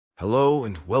Hello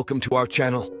and welcome to our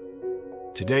channel.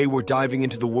 Today we're diving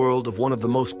into the world of one of the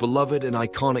most beloved and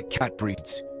iconic cat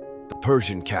breeds, the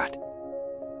Persian cat.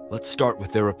 Let's start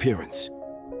with their appearance.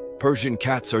 Persian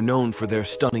cats are known for their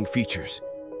stunning features.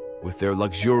 With their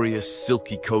luxurious,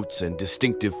 silky coats and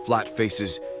distinctive flat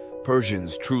faces,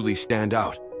 Persians truly stand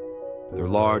out. Their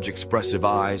large, expressive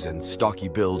eyes and stocky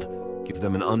build give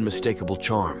them an unmistakable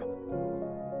charm.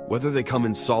 Whether they come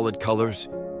in solid colors,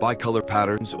 bicolor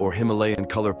patterns, or Himalayan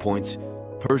color points,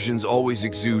 Persians always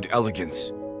exude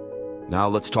elegance. Now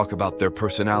let's talk about their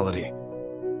personality.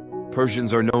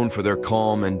 Persians are known for their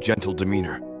calm and gentle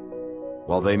demeanor.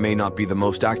 While they may not be the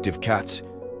most active cats,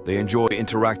 they enjoy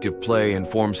interactive play and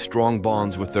form strong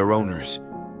bonds with their owners.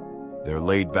 Their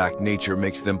laid-back nature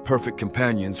makes them perfect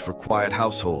companions for quiet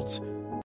households,